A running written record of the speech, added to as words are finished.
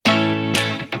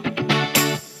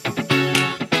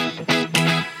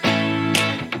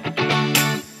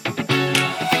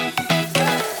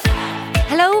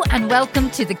welcome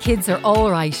to The Kids Are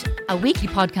Alright, a weekly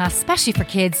podcast specially for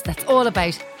kids that's all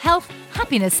about health,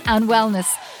 happiness and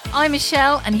wellness. I'm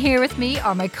Michelle and here with me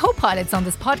are my co-pilots on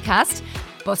this podcast,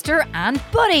 Buster and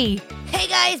Buddy. Hey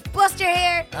guys, Buster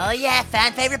here. Oh yeah,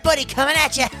 fan favourite Buddy coming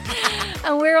at you.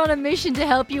 And we're on a mission to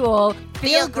help you all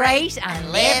feel great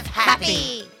and live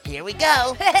happy. Here we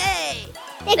go. Hey!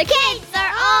 The kids are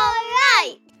all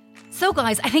right! So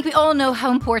guys, I think we all know how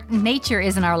important nature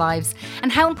is in our lives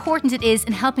and how important it is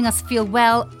in helping us feel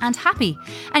well and happy.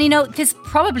 And you know, this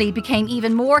probably became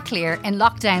even more clear in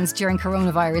lockdowns during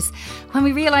coronavirus when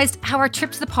we realised how our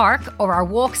trip to the park or our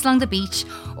walks along the beach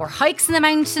or hikes in the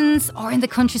mountains or in the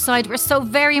countryside were so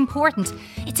very important.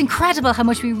 It's incredible how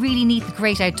much we really need the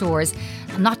great outdoors,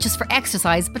 and not just for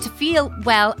exercise but to feel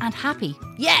well and happy.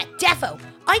 Yeah, defo.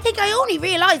 I think I only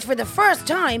realised for the first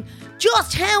time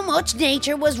just how much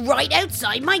nature was right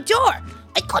outside my door.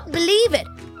 I couldn't believe it.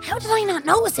 How did I not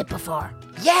notice it before?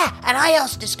 Yeah, and I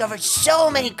also discovered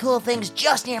so many cool things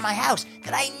just near my house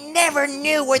that I never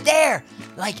knew were there.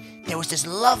 Like, there was this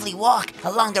lovely walk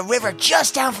along the river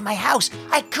just down from my house.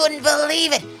 I couldn't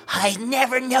believe it. I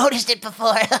never noticed it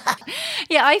before.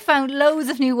 Yeah, I found loads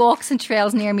of new walks and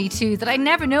trails near me too that I'd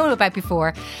never known about before.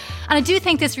 And I do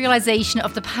think this realisation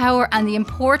of the power and the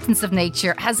importance of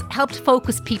nature has helped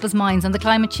focus people's minds on the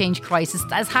climate change crisis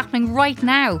that is happening right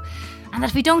now. And that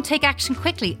if we don't take action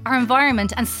quickly, our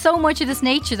environment and so much of this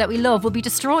nature that we love will be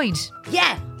destroyed.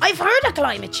 Yeah, I've heard of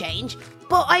climate change,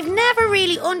 but I've never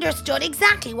really understood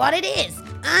exactly what it is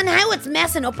and how it's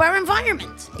messing up our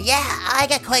environment. Yeah, I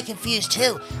get quite confused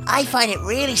too. I find it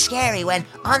really scary when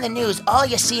on the news all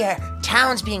you see are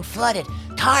towns being flooded,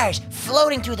 cars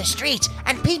floating through the streets,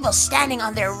 and people standing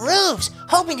on their roofs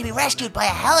hoping to be rescued by a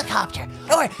helicopter.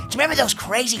 Or do you remember those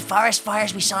crazy forest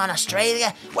fires we saw in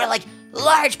Australia where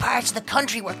large parts of the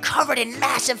country were covered in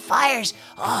massive fires?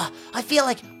 Oh, I feel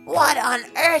like, what on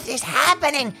earth is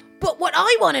happening? But what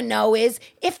I want to know is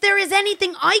if there is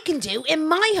anything I can do in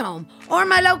my home or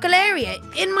my local area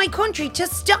in my country to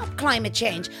stop climate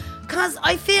change. Because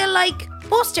I feel like,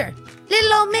 Buster,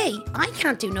 little old me, I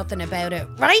can't do nothing about it,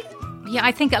 right? Yeah,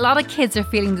 I think a lot of kids are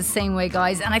feeling the same way,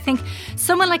 guys. And I think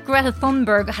someone like Greta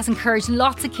Thunberg has encouraged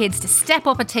lots of kids to step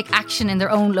up and take action in their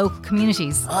own local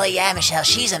communities. Oh yeah, Michelle,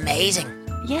 she's amazing.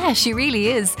 Yeah, she really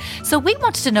is. So we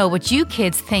wanted to know what you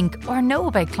kids think or know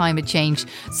about climate change.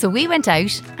 So we went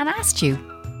out and asked you.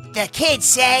 The kids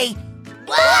say,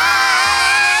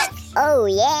 what? Oh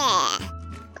yeah!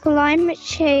 Climate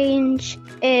change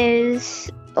is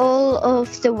all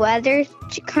of the weather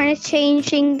kind of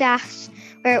changing that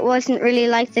where it wasn't really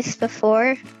like this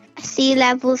before. Sea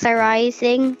levels are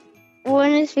rising.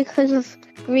 One is because of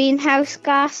greenhouse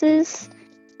gases.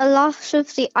 A lot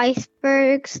of the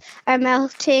icebergs are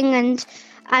melting and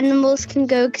animals can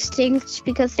go extinct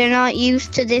because they're not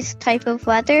used to this type of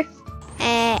weather.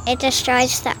 It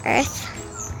destroys the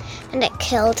earth and it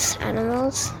kills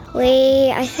animals.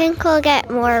 I think we'll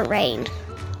get more rain.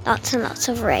 Lots and lots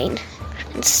of rain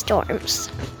and storms.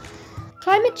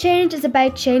 Climate change is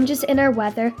about changes in our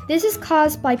weather. This is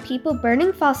caused by people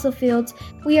burning fossil fuels.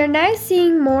 We are now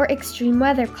seeing more extreme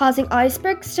weather, causing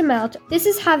icebergs to melt. This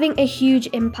is having a huge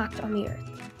impact on the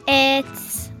Earth.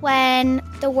 It's when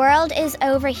the world is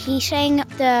overheating,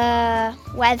 the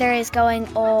weather is going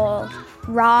all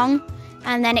wrong,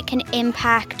 and then it can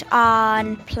impact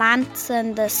on plants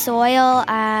and the soil,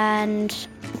 and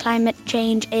climate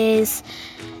change is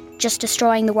just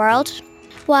destroying the world.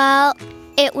 Well,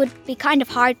 it would be kind of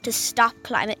hard to stop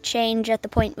climate change at the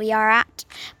point we are at,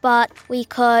 but we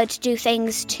could do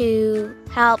things to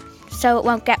help so it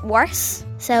won't get worse.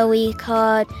 So we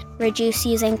could reduce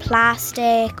using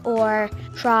plastic or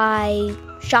try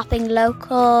shopping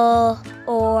local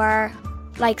or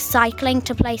cycling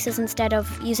to places instead of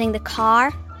using the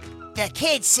car. The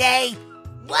kids say,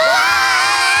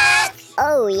 what?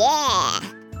 Oh yeah!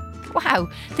 Wow,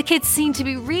 the kids seem to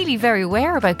be really very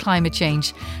aware about climate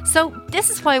change. So this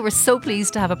is why we're so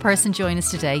pleased to have a person join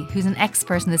us today who's an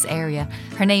expert in this area.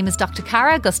 Her name is Dr.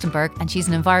 Cara Augustenberg and she's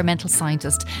an environmental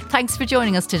scientist. Thanks for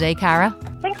joining us today, Cara.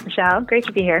 Thanks, Michelle. Great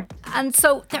to be here. And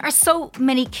so there are so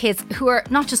many kids who are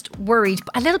not just worried,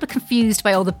 but a little bit confused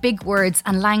by all the big words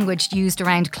and language used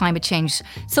around climate change.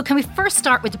 So can we first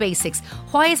start with the basics?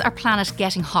 Why is our planet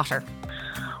getting hotter?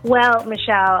 Well,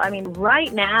 Michelle,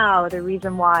 right now, the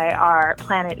reason why our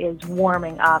planet is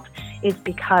warming up is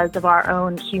because of our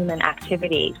own human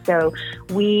activity. So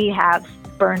we have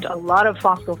burned a lot of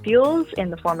fossil fuels in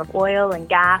the form of oil and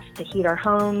gas to heat our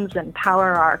homes and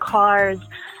power our cars.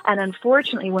 And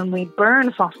unfortunately, when we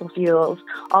burn fossil fuels,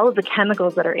 all of the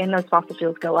chemicals that are in those fossil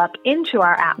fuels go up into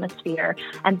our atmosphere,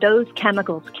 and those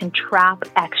chemicals can trap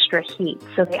extra heat.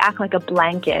 So they act like a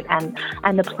blanket, and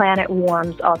the planet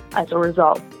warms up as a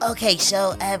result. Okay,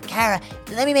 so, Cara,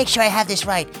 let me make sure I have this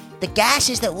right. The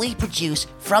gases that we produce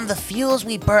from the fuels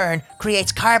we burn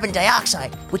creates carbon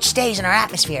dioxide, which stays in our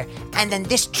atmosphere, and then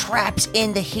this traps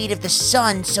in the heat of the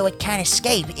sun so it can't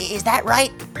escape. Is that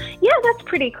right? Yeah, that's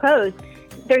pretty close.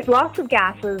 There's lots of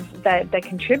gases that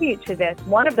contribute to this.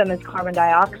 One of them is carbon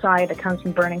dioxide that comes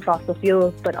from burning fossil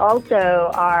fuels, but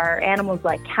also our animals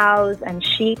like cows and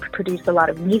sheep produce a lot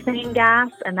of methane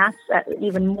gas, and that's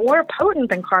even more potent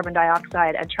than carbon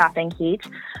dioxide at trapping heat.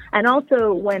 And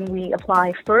also when we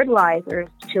apply fertilizers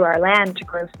to our land to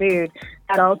grow food,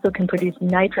 that also can produce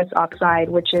nitrous oxide,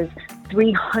 which is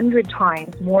 300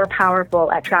 times more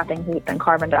powerful at trapping heat than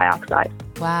carbon dioxide.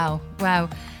 Wow.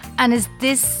 And is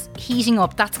this heating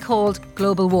up, that's called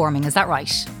global warming, is that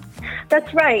right?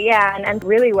 That's right, yeah. And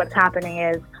really what's happening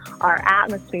is our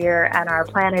atmosphere and our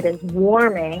planet is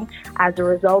warming as a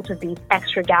result of these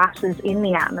extra gases in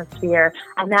the atmosphere,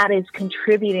 and that is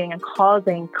contributing and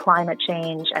causing climate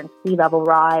change and sea level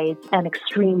rise and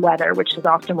extreme weather, which is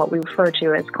often what we refer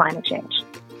to as climate change.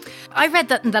 I read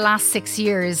that in the last 6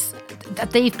 years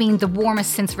that they've been the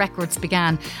warmest since records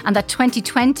began, and that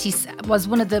 2020 was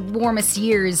one of the warmest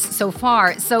years so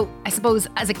far. So I suppose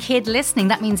as a kid listening,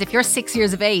 that means if you're 6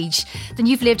 years of age, then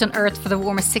you've lived on Earth for the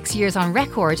warmest 6 years on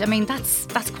record. I mean, that's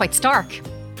quite stark.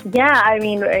 Yeah, I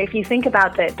mean, if you think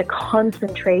about the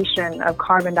concentration of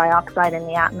carbon dioxide in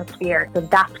the atmosphere, so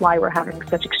that's why we're having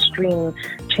such extreme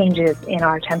changes in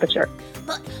our temperature.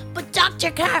 But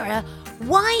Dr. Cara,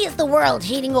 why is the world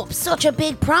heating up such a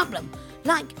big problem?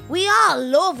 Like, we all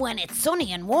love when it's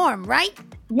sunny and warm, right?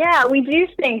 Yeah, we do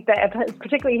think that,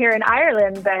 particularly here in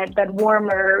Ireland, that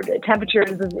warmer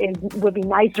temperatures would be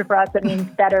nicer for us. It means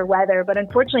better weather. But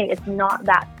unfortunately, it's not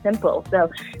that simple. So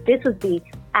this is the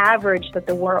average that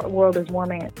the world is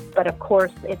warming. But of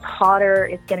course, it's hotter.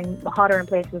 It's getting hotter in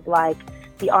places like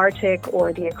the Arctic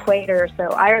or the equator. So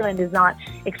Ireland is not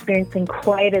experiencing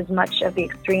quite as much of the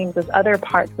extremes as other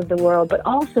parts of the world. But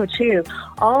also, too,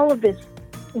 all of this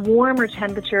warmer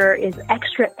temperature is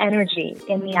extra energy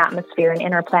in the atmosphere and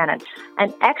in our planet.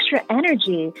 And extra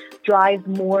energy drives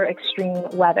more extreme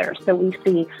weather. So we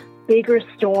see bigger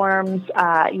storms,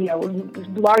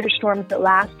 larger storms that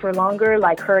last for longer,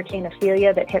 like Hurricane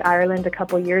Ophelia that hit Ireland a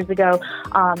couple years ago,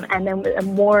 and then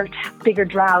bigger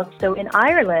droughts. So in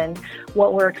Ireland,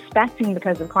 what we're expecting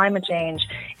because of climate change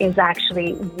is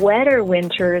actually wetter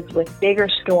winters with bigger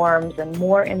storms and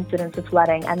more incidents of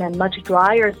flooding, and then much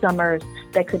drier summers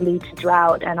that could lead to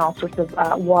drought and all sorts of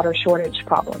water shortage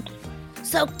problems.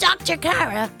 So, Dr.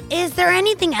 Cara, is there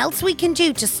anything else we can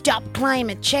do to stop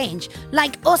climate change?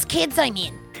 Like us kids, I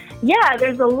mean. Yeah,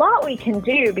 there's a lot we can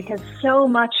do because so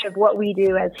much of what we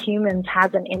do as humans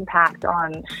has an impact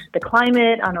on the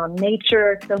climate, on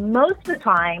nature. So most of the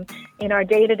time in our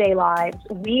day-to-day lives,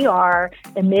 we are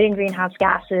emitting greenhouse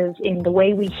gases in the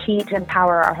way we heat and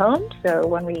power our homes. So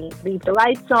when we leave the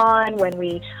lights on, when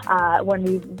we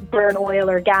burn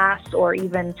oil or gas, or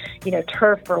even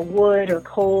turf or wood or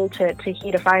coal to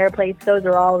heat a fireplace, those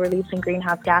are all releasing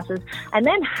greenhouse gases. And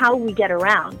then how we get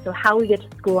around, so how we get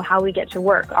to school, how we get to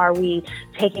work. Are we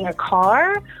taking a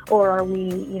car, or are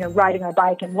we, riding our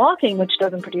bike and walking, which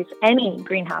doesn't produce any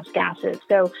greenhouse gases?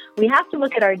 So we have to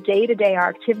look at our day-to-day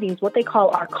activities, what they call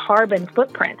our carbon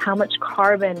footprint, how much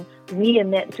carbon we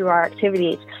emit through our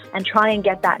activities, and try and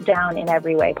get that down in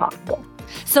every way possible.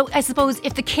 So I suppose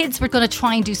if the kids were going to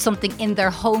try and do something in their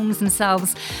homes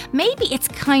themselves, maybe it's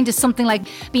kind of something like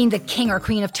being the king or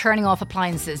queen of turning off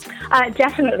appliances.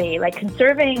 Definitely. Like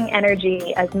conserving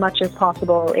energy as much as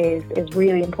possible is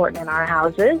really important in our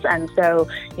houses. And so,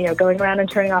 going around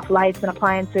and turning off lights and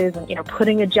appliances and,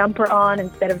 putting a jumper on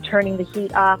instead of turning the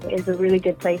heat up is a really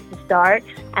good place to start.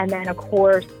 And then, of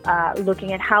course,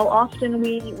 looking at how often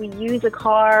we use a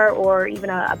car or even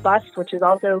a bus, which is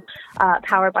also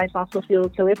powered by fossil fuels.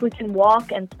 So if we can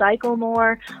walk and cycle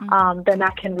more, then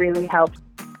that can really help.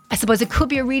 I suppose it could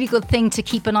be a really good thing to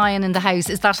keep an eye on in the house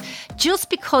is that just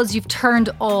because you've turned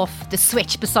off the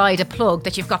switch beside a plug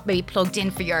that you've got maybe plugged in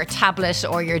for your tablet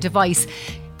or your device,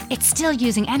 it's still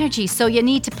using energy. So you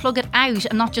need to plug it out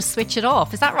and not just switch it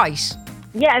off. Is that right?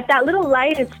 Yeah, if that little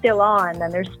light is still on,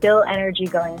 then there's still energy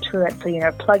going through it.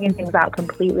 So, plugging things out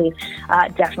completely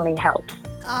definitely helps.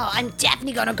 Oh, I'm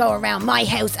definitely going to go around my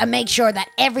house and make sure that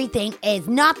everything is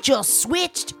not just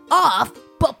switched off,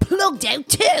 but plugged out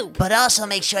too. But also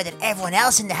make sure that everyone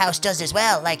else in the house does as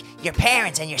well, like your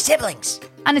parents and your siblings.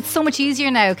 And it's so much easier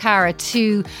now, Cara,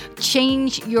 to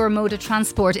change your mode of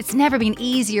transport. It's never been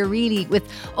easier, really, with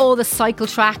all the cycle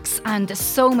tracks and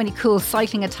so many cool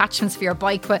cycling attachments for your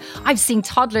bike. But I've seen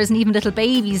toddlers and even little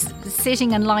babies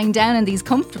sitting and lying down in these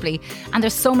comfortably. And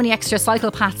there's so many extra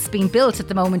cycle paths being built at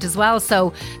the moment as well.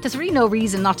 So there's really no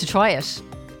reason not to try it.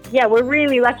 Yeah, we're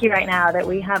really lucky right now that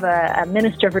we have a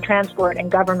Minister for Transport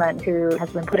and Government who has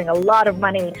been putting a lot of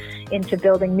money into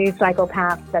building new cycle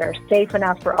paths that are safe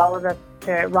enough for all of us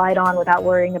to ride on without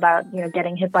worrying about,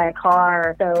 getting hit by a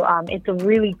car. So it's a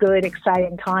really good,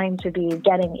 exciting time to be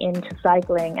getting into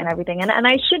cycling and everything. And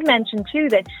I should mention too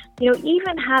that,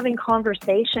 even having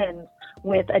conversations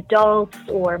with adults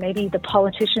or maybe the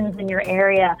politicians in your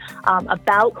area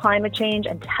about climate change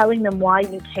and telling them why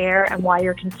you care and why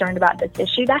you're concerned about this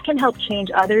issue, that can help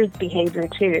change others' behavior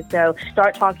too. So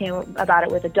start talking about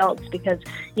it with adults because,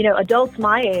 adults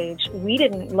my age, we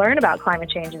didn't learn about climate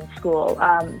change in school.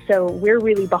 So we're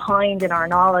really behind in our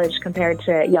knowledge compared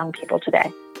to young people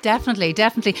today. Definitely.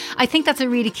 I think that's a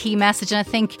really key message. And I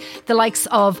think the likes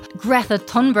of Greta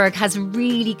Thunberg has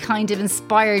really kind of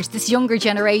inspired this younger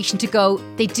generation to go,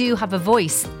 they do have a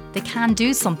voice. They can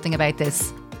do something about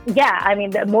this. Yeah, I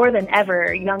mean, more than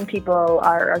ever, young people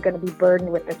are going to be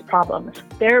burdened with this problem.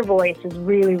 Their voice is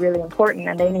really, really important,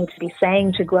 and they need to be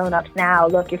saying to grown-ups now,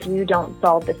 look, if you don't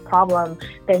solve this problem,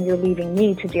 then you're leaving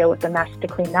me to deal with the mess to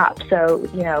clean up. So,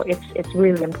 it's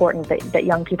really important that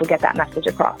young people get that message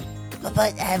across.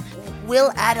 But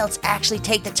will adults actually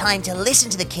take the time to listen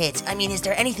to the kids? I mean, is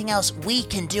there anything else we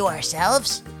can do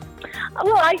ourselves?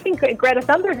 Well, I think Greta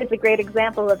Thunberg is a great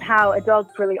example of how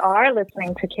adults really are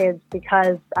listening to kids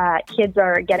because kids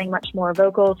are getting much more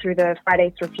vocal through the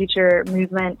Fridays for Future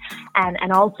movement,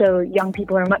 and also young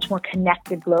people are much more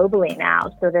connected globally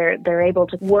now. So they're able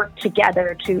to work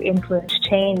together to influence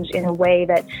change in a way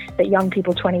that young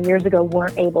people 20 years ago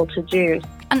weren't able to do.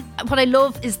 And what I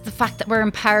love is the fact that we're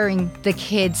empowering the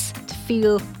kids to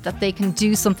feel that they can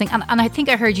do something. And I think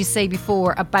I heard you say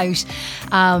before about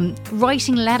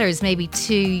writing letters maybe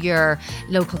to your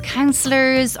local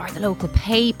councillors or the local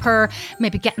paper,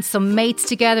 maybe getting some mates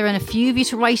together and a few of you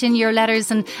to write in your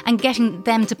letters and getting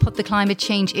them to put the climate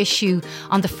change issue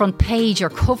on the front page or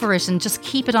cover it and just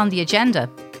keep it on the agenda.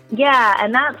 Yeah,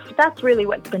 and that's really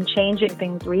what's been changing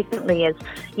things recently is,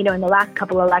 in the last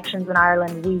couple of elections in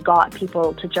Ireland, we got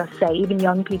people to just say, even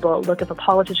young people, look, if a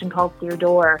politician calls to your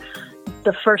door,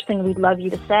 the first thing we'd love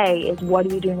you to say is, what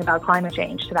are you doing about climate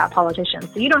change to that politician?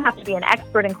 So you don't have to be an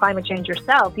expert in climate change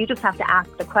yourself. You just have to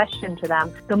ask the question to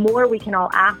them. The more we can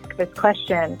all ask this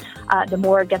question, the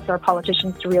more it gets our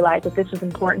politicians to realize that this is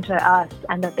important to us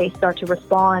and that they start to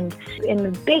respond in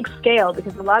a big scale,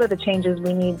 because a lot of the changes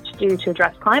we need to do to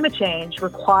address climate change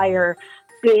require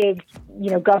big,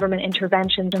 government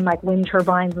interventions in like wind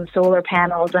turbines and solar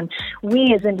panels. And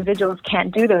we as individuals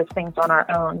can't do those things on our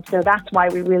own. So that's why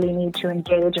we really need to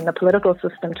engage in the political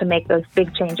system to make those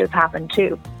big changes happen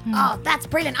too. Oh, that's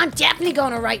brilliant. I'm definitely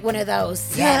going to write one of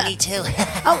those. Yeah, me too.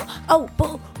 But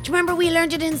do you remember we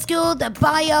learned it in school? The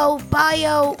bio.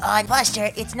 Buster,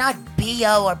 it's not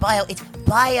bio or bio, it's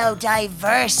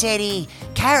biodiversity.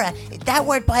 Cara, that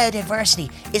word biodiversity,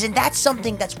 isn't that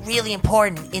something that's really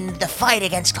important in the fight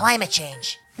against climate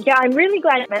change? Yeah, I'm really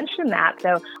glad you mentioned that.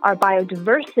 So our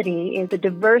biodiversity is the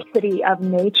diversity of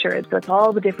nature. So it's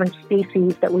all the different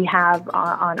species that we have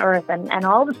on Earth, and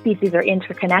all the species are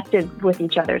interconnected with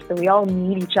each other. So we all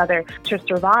need each other to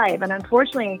survive. And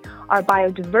unfortunately, our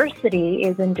biodiversity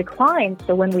is in decline.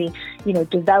 So when we,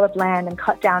 develop land and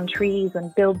cut down trees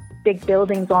and build big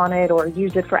buildings on it or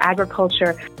use it for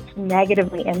agriculture, it's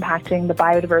negatively impacting the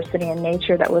biodiversity and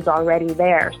nature that was already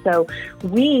there. So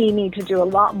we need to do a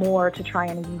lot more to try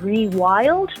and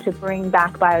rewild to bring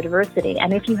back biodiversity.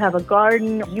 And if you have a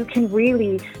garden, you can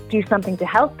really do something to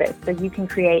help this. So you can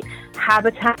create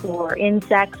habitat for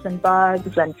insects and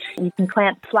bugs, and you can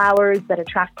plant flowers that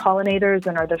attract pollinators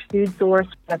and are the food source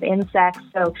of insects.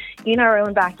 So in our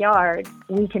own backyard,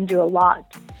 we can do a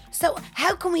lot. So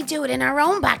how can we do it in our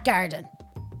own back garden?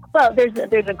 Well,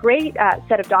 there's a great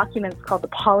set of documents called the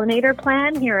Pollinator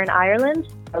Plan here in Ireland.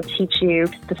 They'll teach you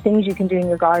the things you can do in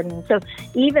your garden. So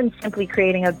even simply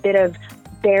creating a bit of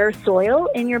bare soil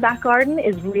in your back garden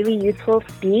is really useful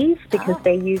for bees, because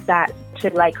they use that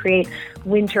to create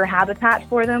winter habitat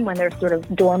for them when they're sort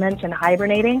of dormant and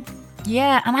hibernating.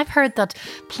 Yeah, and I've heard that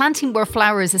planting more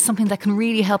flowers is something that can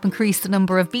really help increase the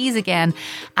number of bees again,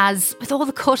 as with all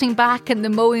the cutting back and the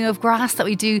mowing of grass that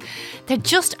we do, there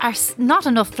just are not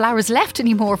enough flowers left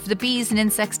anymore for the bees and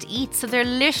insects to eat, so they're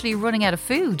literally running out of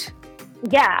food.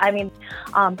 Yeah, I mean,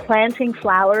 planting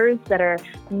flowers that are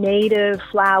native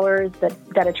flowers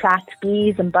that attract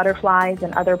bees and butterflies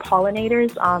and other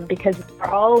pollinators because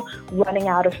they're all running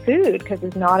out of food because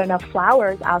there's not enough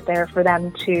flowers out there for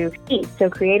them to eat. So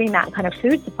creating that kind of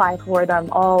food supply for them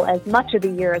all as much of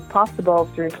the year as possible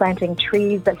through planting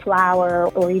trees that flower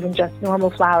or even just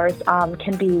normal flowers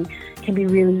can be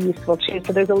really useful too.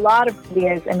 So there's a lot of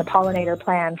ideas in the pollinator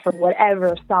plan for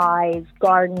whatever size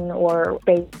garden or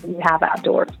space you have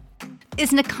outdoors.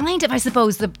 Isn't it kind of, I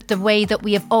suppose, the way that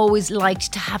we have always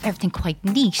liked to have everything quite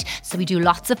neat? So we do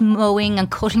lots of mowing and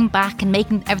cutting back and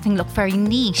making everything look very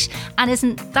neat. And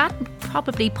isn't that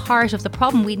probably part of the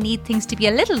problem? We need things to be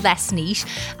a little less neat.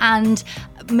 And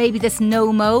maybe this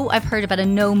no-mow, I've heard about a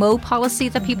no-mow policy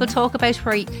that people talk about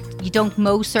where you don't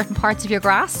mow certain parts of your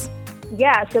grass.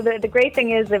 Yeah, so the great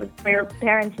thing is that when your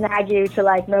parents nag you to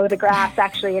mow the grass,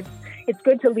 actually it's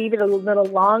good to leave it a little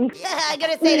long. Yeah, I'm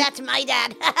going to say that to my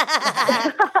dad.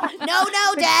 No,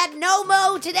 Dad, no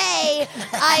mow today.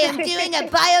 I am doing a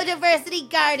biodiversity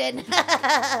garden.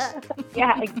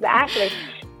 Yeah, exactly.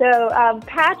 So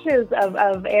patches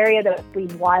of area that we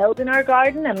leave wild in our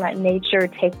garden and let nature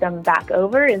take them back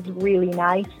over is really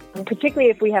nice. And particularly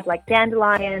if we have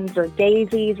dandelions or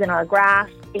daisies in our grass,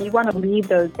 you want to leave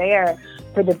those there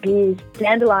for the bees.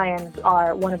 Dandelions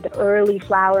are one of the early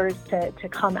flowers to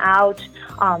come out.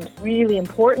 Really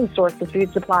important source of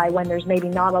food supply when there's maybe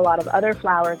not a lot of other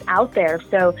flowers out there.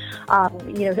 So,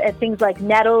 things like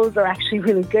nettles are actually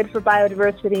really good for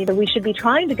biodiversity. So we should be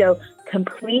trying to go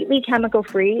completely chemical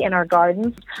free in our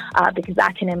gardens because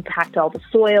that can impact all the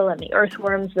soil and the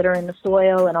earthworms that are in the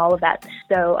soil and all of that.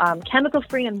 So chemical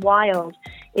free and wild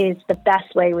is the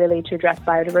best way really to address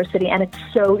biodiversity, and it's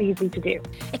so easy to do.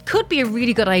 It could be a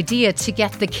really good idea to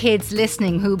get the kids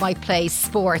listening who might play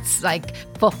sports like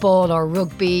football or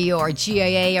rugby or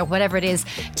GAA or whatever it is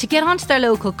to get onto their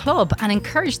local club and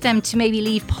encourage them to maybe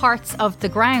leave parts of the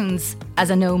grounds as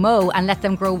a no-mow and let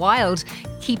them grow wild.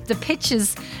 Keep the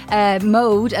pitches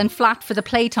mowed and flat for the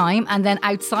playtime, and then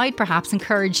outside perhaps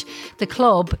encourage the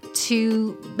club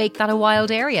to make that a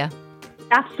wild area.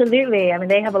 Absolutely. I mean,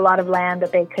 they have a lot of land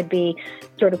that they could be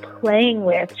sort of playing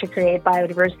with to create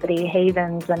biodiversity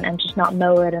havens and just not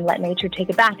mow it and let nature take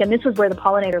it back. And this is where the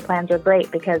pollinator plans are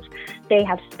great because they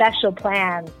have special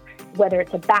plans, whether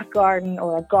it's a back garden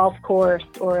or a golf course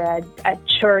or a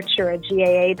church or a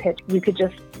GAA pitch. You could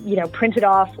just, print it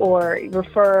off or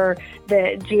refer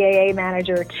the GAA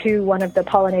manager to one of the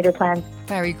pollinator plans.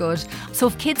 Very good. So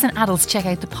if kids and adults check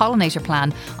out the pollinator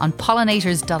plan on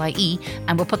pollinators.ie,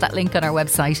 and we'll put that link on our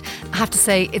website, I have to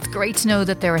say it's great to know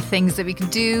that there are things that we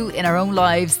can do in our own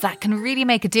lives that can really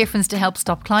make a difference to help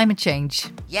stop climate change.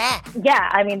 Yeah. Yeah,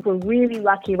 I mean, we're really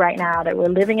lucky right now that we're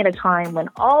living at a time when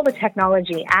all the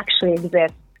technology actually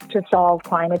exists to solve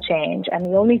climate change. And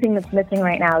the only thing that's missing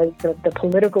right now is the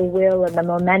political will and the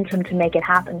momentum to make it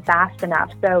happen fast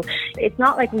enough. So it's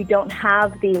not like we don't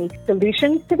have the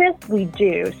solutions to this. We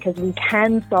do, because we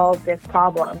can solve this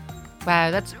problem.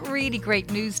 Wow, that's really great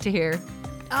news to hear.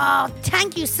 Oh,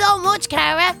 thank you so much,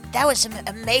 Cara. That was some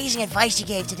amazing advice you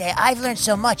gave today. I've learned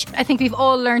so much. I think we've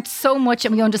all learned so much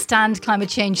and we understand climate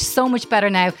change so much better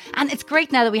now. And it's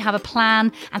great now that we have a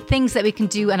plan and things that we can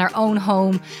do in our own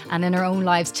home and in our own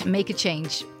lives to make a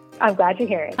change. I'm glad to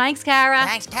hear it. Thanks, Cara.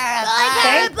 Thanks, Cara. Bye,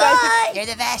 Cara. Bye. You're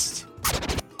the best.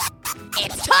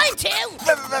 It's time to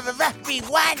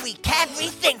rewind, recap,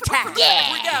 rethink time.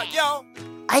 Yeah. We go, yo.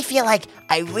 I feel like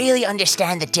I really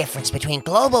understand the difference between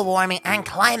global warming and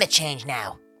climate change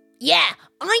now. Yeah,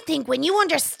 I think when you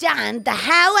understand the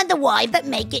how and the why, that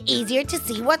make it easier to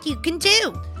see what you can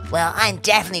do. Well, I'm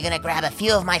definitely going to grab a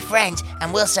few of my friends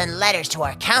and we'll send letters to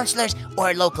our councillors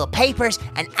or local papers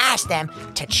and ask them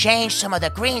to change some of the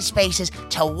green spaces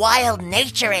to wild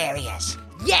nature areas.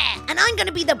 Yeah, and I'm going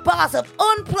to be the boss of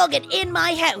Unplug It in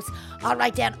my house. I'll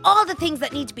write down all the things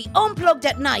that need to be unplugged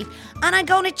at night, and I'm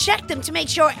going to check them to make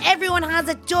sure everyone has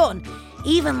it done.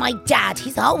 Even my dad,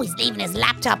 he's always leaving his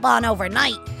laptop on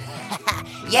overnight.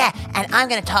 Yeah, and I'm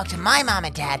going to talk to my mom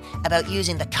and dad about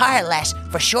using the car less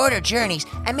for shorter journeys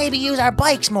and maybe use our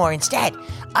bikes more instead.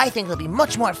 I think it'll be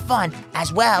much more fun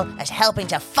as well as helping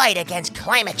to fight against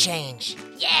climate change.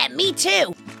 Yeah, me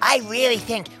too. I really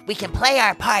think we can play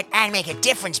our part and make a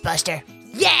difference, Buster.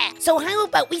 Yeah, so how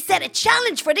about we set a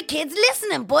challenge for the kids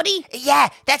listening, buddy? Yeah,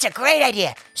 that's a great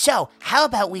idea. So, how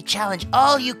about we challenge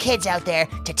all you kids out there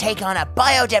to take on a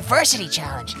biodiversity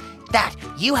challenge? That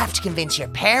you have to convince your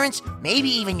parents, maybe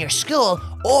even your school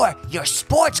or your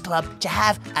sports club to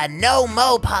have a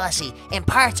no-mow policy in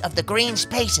parts of the green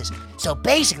spaces. So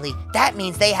basically, that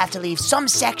means they have to leave some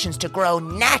sections to grow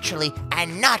naturally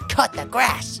and not cut the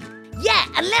grass. Yeah,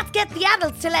 and let's get the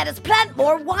adults to let us plant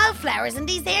more wildflowers in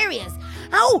these areas.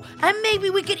 Oh, and maybe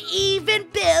we could even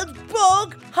build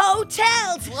bug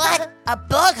hotels. What? A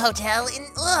bug hotel?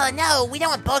 No, we don't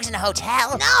want bugs in a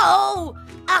hotel. No,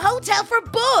 a hotel for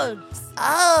bugs.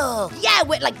 Oh. Yeah,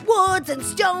 with like woods and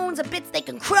stones and bits they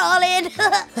can crawl in.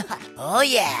 Oh,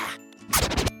 yeah.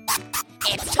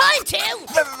 It's time to...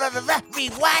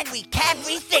 Rewind, recap,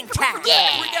 rethink time.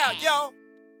 Yeah. Look out, yo.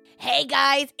 Hey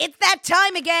guys, it's that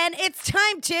time again. It's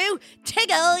time to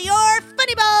tickle your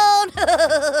funny bone.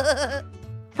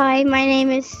 Hi, my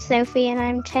name is Sophie and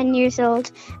I'm 10 years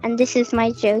old and this is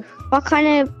my joke. What kind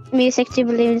of music do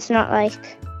balloons not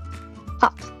like?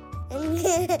 Pop.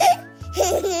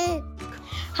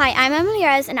 Hi, I'm Emily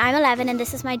Rose and I'm 11 and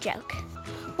this is my joke.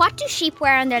 What do sheep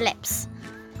wear on their lips?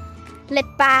 Lip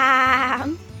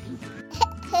balm.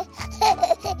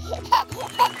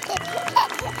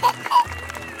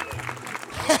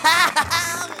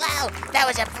 Wow, that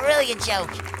was a brilliant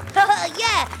joke.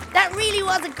 Yeah, that really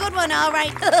was a good one, all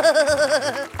right.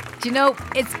 Do you know,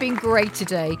 it's been great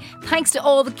today. Thanks to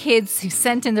all the kids who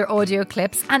sent in their audio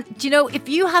clips. And do you know, if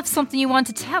you have something you want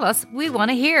to tell us, we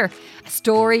want to hear. A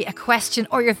story, a question,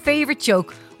 or your favourite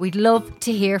joke. We'd love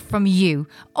to hear from you.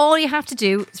 All you have to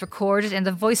do is record it in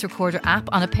the voice recorder app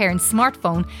on a parent's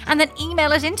smartphone and then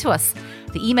email it into us.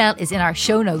 The email is in our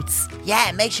show notes.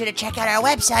 Yeah, make sure to check out our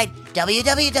website,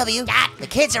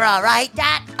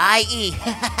 www.thekidsarealright.ie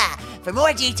for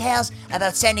more details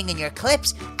about sending in your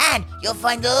clips, and you'll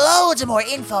find loads of more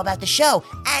info about the show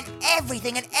and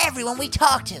everything and everyone we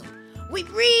talk to. We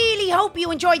really hope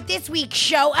you enjoyed this week's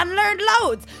show and learned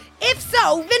loads. If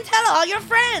so, then tell all your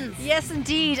friends. Yes,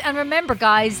 indeed. And remember,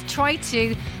 guys, try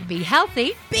to be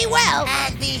healthy, be well,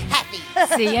 and be happy.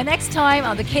 See you next time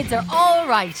on The Kids Are All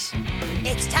Right.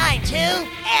 It's time to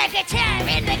air guitar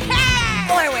in the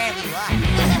car, or wherever you are.